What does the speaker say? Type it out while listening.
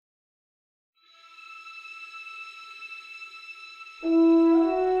At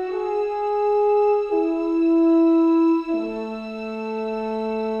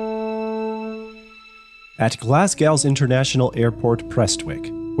Glasgow's International Airport,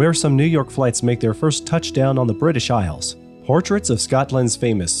 Prestwick, where some New York flights make their first touchdown on the British Isles, portraits of Scotland's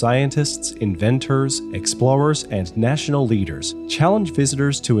famous scientists, inventors, explorers, and national leaders challenge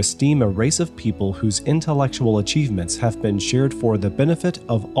visitors to esteem a race of people whose intellectual achievements have been shared for the benefit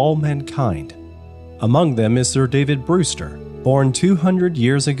of all mankind. Among them is Sir David Brewster, born 200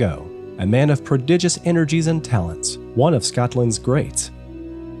 years ago, a man of prodigious energies and talents, one of Scotland's greats.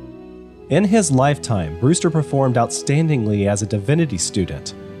 In his lifetime, Brewster performed outstandingly as a divinity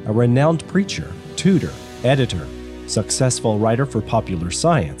student, a renowned preacher, tutor, editor, successful writer for popular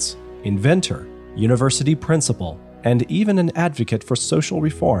science, inventor, university principal, and even an advocate for social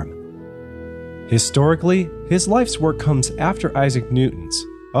reform. Historically, his life's work comes after Isaac Newton's,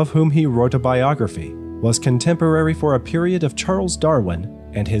 of whom he wrote a biography, was contemporary for a period of Charles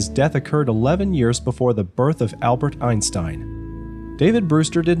Darwin, and his death occurred 11 years before the birth of Albert Einstein. David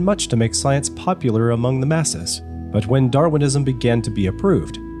Brewster did much to make science popular among the masses, but when Darwinism began to be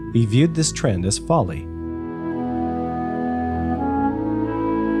approved, he viewed this trend as folly.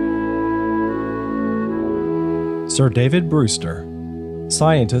 Sir David Brewster,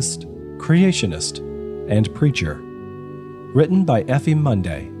 scientist, creationist, and preacher. Written by Effie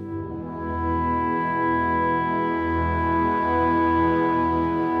Monday.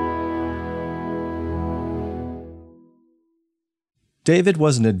 David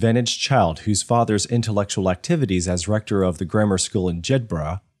was an advantaged child whose father's intellectual activities as rector of the grammar school in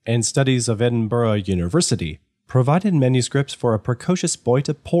Jedburgh and studies of Edinburgh University provided manuscripts for a precocious boy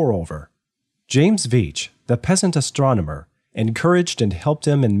to pore over. James Veitch, the peasant astronomer, encouraged and helped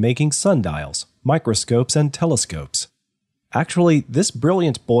him in making sundials, microscopes, and telescopes. Actually, this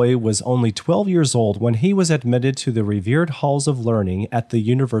brilliant boy was only 12 years old when he was admitted to the revered halls of learning at the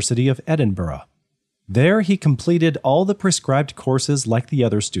University of Edinburgh. There he completed all the prescribed courses like the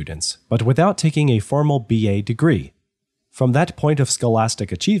other students, but without taking a formal BA degree. From that point of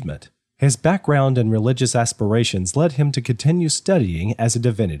scholastic achievement, his background and religious aspirations led him to continue studying as a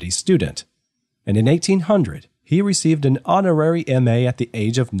divinity student. And in 1800, he received an honorary MA at the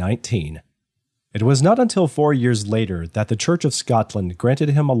age of 19. It was not until 4 years later that the Church of Scotland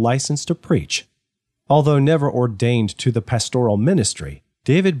granted him a license to preach. Although never ordained to the pastoral ministry,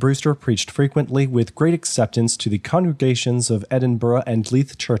 David Brewster preached frequently with great acceptance to the congregations of Edinburgh and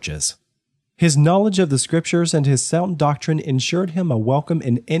Leith churches. His knowledge of the Scriptures and his sound doctrine ensured him a welcome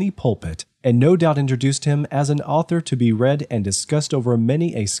in any pulpit, and no doubt introduced him as an author to be read and discussed over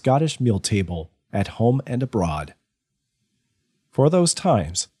many a Scottish meal table, at home and abroad. For those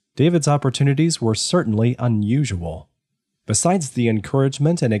times, David's opportunities were certainly unusual. Besides the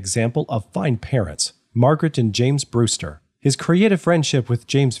encouragement and example of fine parents, Margaret and James Brewster, his creative friendship with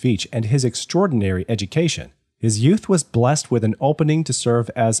James Veitch, and his extraordinary education, his youth was blessed with an opening to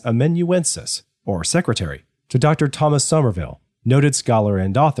serve as amanuensis, or secretary, to Dr. Thomas Somerville, noted scholar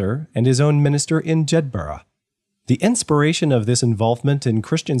and author, and his own minister in Jedburgh. The inspiration of this involvement in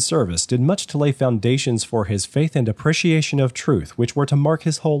Christian service did much to lay foundations for his faith and appreciation of truth, which were to mark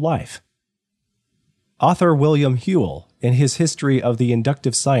his whole life. Author William Whewell, in his History of the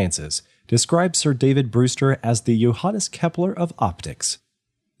Inductive Sciences, describes Sir David Brewster as the Johannes Kepler of optics.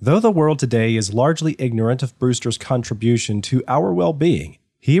 Though the world today is largely ignorant of Brewster's contribution to our well-being,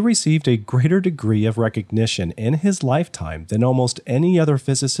 he received a greater degree of recognition in his lifetime than almost any other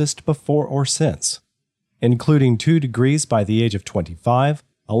physicist before or since. Including 2 degrees by the age of 25,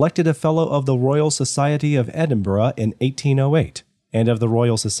 elected a Fellow of the Royal Society of Edinburgh in 1808, and of the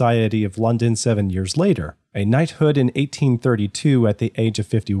Royal Society of London 7 years later, a knighthood in 1832 at the age of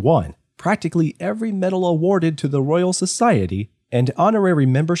 51, practically every medal awarded to the Royal Society, and honorary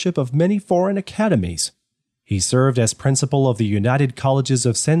membership of many foreign academies. He served as principal of the United Colleges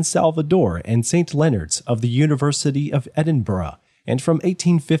of San Salvador and St. Leonard's of the University of Edinburgh, and from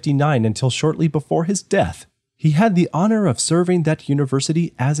 1859 until shortly before his death, he had the honor of serving that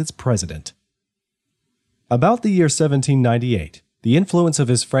university as its president. About the year 1798, the influence of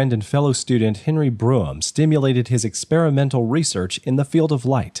his friend and fellow student Henry Brougham stimulated his experimental research in the field of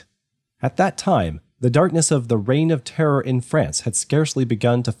light. At that time, the darkness of the Reign of Terror in France had scarcely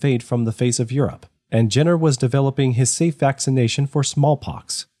begun to fade from the face of Europe, and Jenner was developing his safe vaccination for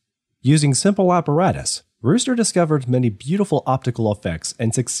smallpox. Using simple apparatus, Brewster discovered many beautiful optical effects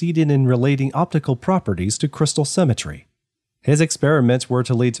and succeeded in relating optical properties to crystal symmetry. His experiments were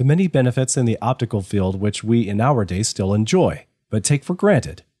to lead to many benefits in the optical field which we in our day still enjoy, but take for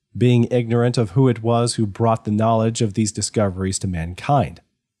granted, being ignorant of who it was who brought the knowledge of these discoveries to mankind.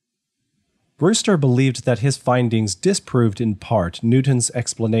 Brewster believed that his findings disproved in part Newton's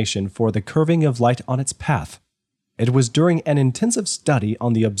explanation for the curving of light on its path. It was during an intensive study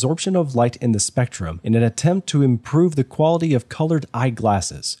on the absorption of light in the spectrum in an attempt to improve the quality of colored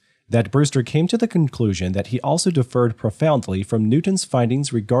eyeglasses that Brewster came to the conclusion that he also differed profoundly from Newton's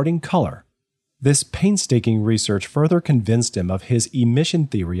findings regarding color. This painstaking research further convinced him of his emission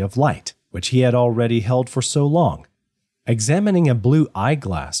theory of light, which he had already held for so long. Examining a blue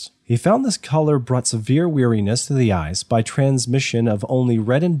eyeglass, he found this color brought severe weariness to the eyes by transmission of only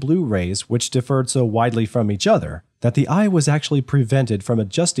red and blue rays which differed so widely from each other that the eye was actually prevented from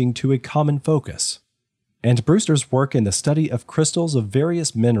adjusting to a common focus. And Brewster's work in the study of crystals of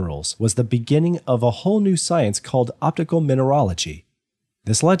various minerals was the beginning of a whole new science called optical mineralogy.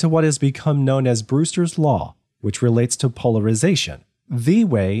 This led to what has become known as Brewster's Law, which relates to polarization, the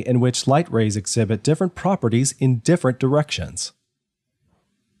way in which light rays exhibit different properties in different directions.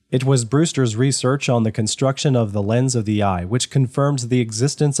 It was Brewster's research on the construction of the lens of the eye which confirms the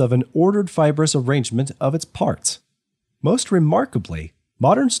existence of an ordered fibrous arrangement of its parts. Most remarkably,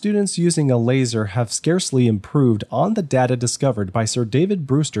 modern students using a laser have scarcely improved on the data discovered by Sir David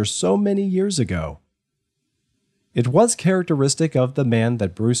Brewster so many years ago. It was characteristic of the man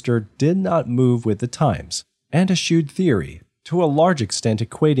that Brewster did not move with the times, and eschewed theory, to a large extent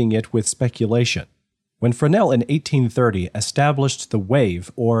equating it with speculation. When Fresnel in 1830 established the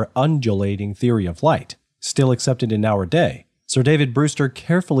wave or undulating theory of light, still accepted in our day, Sir David Brewster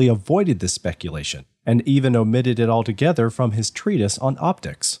carefully avoided this speculation, and even omitted it altogether from his treatise on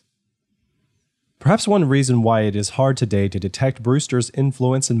optics. Perhaps one reason why it is hard today to detect Brewster's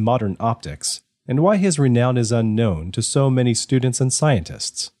influence in modern optics, and why his renown is unknown to so many students and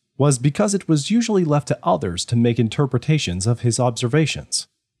scientists, was because it was usually left to others to make interpretations of his observations.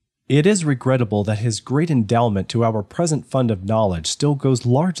 It is regrettable that his great endowment to our present fund of knowledge still goes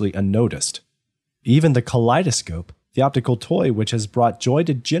largely unnoticed. Even the kaleidoscope, the optical toy which has brought joy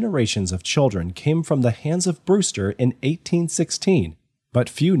to generations of children, came from the hands of Brewster in 1816, but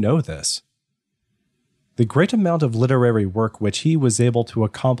few know this. The great amount of literary work which he was able to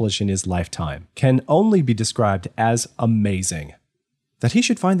accomplish in his lifetime can only be described as amazing. That he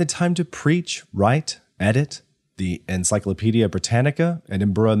should find the time to preach, write, edit, the Encyclopedia Britannica,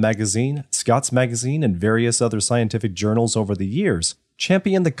 Edinburgh Magazine, Scott's Magazine, and various other scientific journals over the years,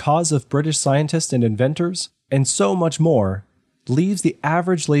 champion the cause of British scientists and inventors, and so much more, leaves the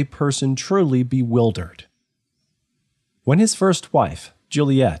average layperson truly bewildered. When his first wife,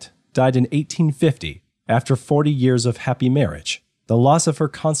 Juliet, died in 1850, after 40 years of happy marriage, the loss of her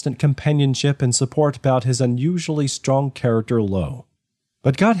constant companionship and support bowed his unusually strong character low.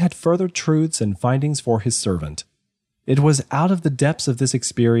 But God had further truths and findings for his servant. It was out of the depths of this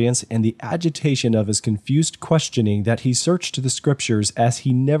experience and the agitation of his confused questioning that he searched the scriptures as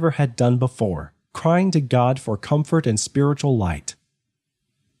he never had done before, crying to God for comfort and spiritual light.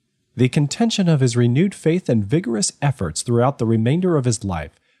 The contention of his renewed faith and vigorous efforts throughout the remainder of his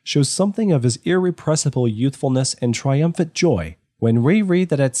life shows something of his irrepressible youthfulness and triumphant joy when we read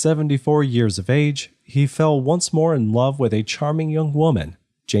that at 74 years of age, he fell once more in love with a charming young woman,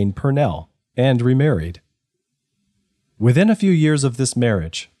 Jane Purnell, and remarried. Within a few years of this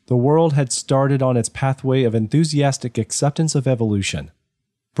marriage, the world had started on its pathway of enthusiastic acceptance of evolution.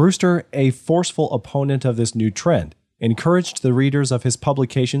 Brewster, a forceful opponent of this new trend, encouraged the readers of his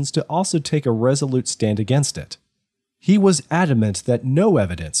publications to also take a resolute stand against it. He was adamant that no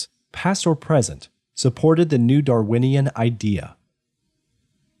evidence, past or present, supported the new Darwinian idea.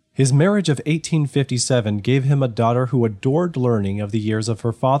 His marriage of 1857 gave him a daughter who adored learning of the years of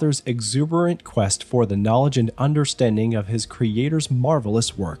her father's exuberant quest for the knowledge and understanding of his Creator's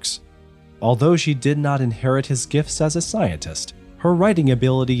marvelous works. Although she did not inherit his gifts as a scientist, her writing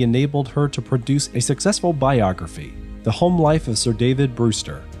ability enabled her to produce a successful biography, The Home Life of Sir David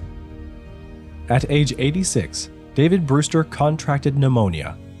Brewster. At age 86, David Brewster contracted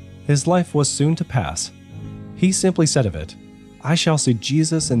pneumonia. His life was soon to pass. He simply said of it, "I shall see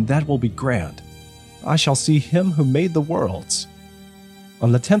Jesus and that will be grand. I shall see him who made the worlds."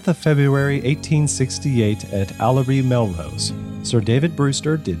 On the 10th of February 1868 at Allery, Melrose, Sir David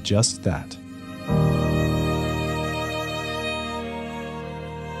Brewster did just that.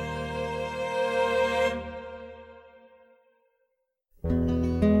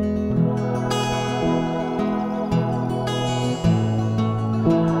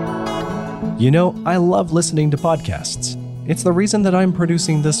 You know, I love listening to podcasts. It's the reason that I'm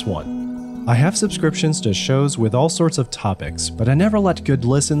producing this one. I have subscriptions to shows with all sorts of topics, but I never let good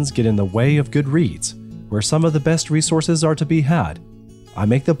listens get in the way of good reads, where some of the best resources are to be had. I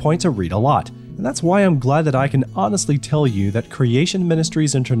make the point to read a lot, And that's why I'm glad that I can honestly tell you that Creation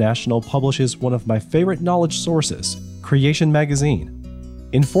Ministries International publishes one of my favorite knowledge sources, Creation Magazine.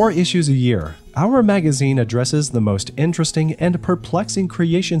 In 4 issues a year, our magazine addresses the most interesting and perplexing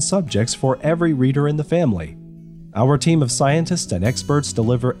creation subjects for every reader in the family. Our team of scientists and experts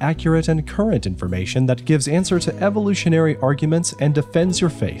deliver accurate and current information that gives answer to evolutionary arguments and defends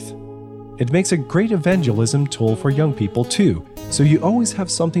your faith. It makes a great evangelism tool for young people too, so you always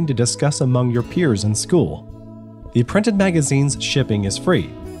have something to discuss among your peers in school. The printed magazine's shipping is free,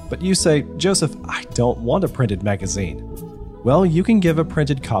 but you say, "Joseph, I don't want a printed magazine." Well, you can give a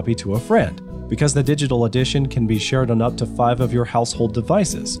printed copy to a friend, because the digital edition can be shared on up to 5 of your household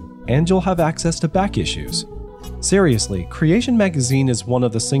devices, and you'll have access to back issues. Seriously, Creation Magazine is one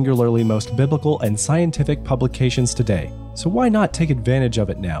of the singularly most biblical and scientific publications today, so why not take advantage of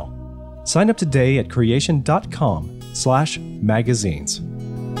it now? Sign up today at creation.com/magazines.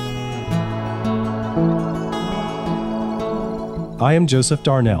 I am Joseph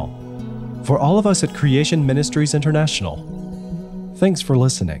Darnell. For all of us at Creation Ministries International, thanks for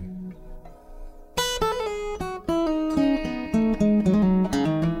listening.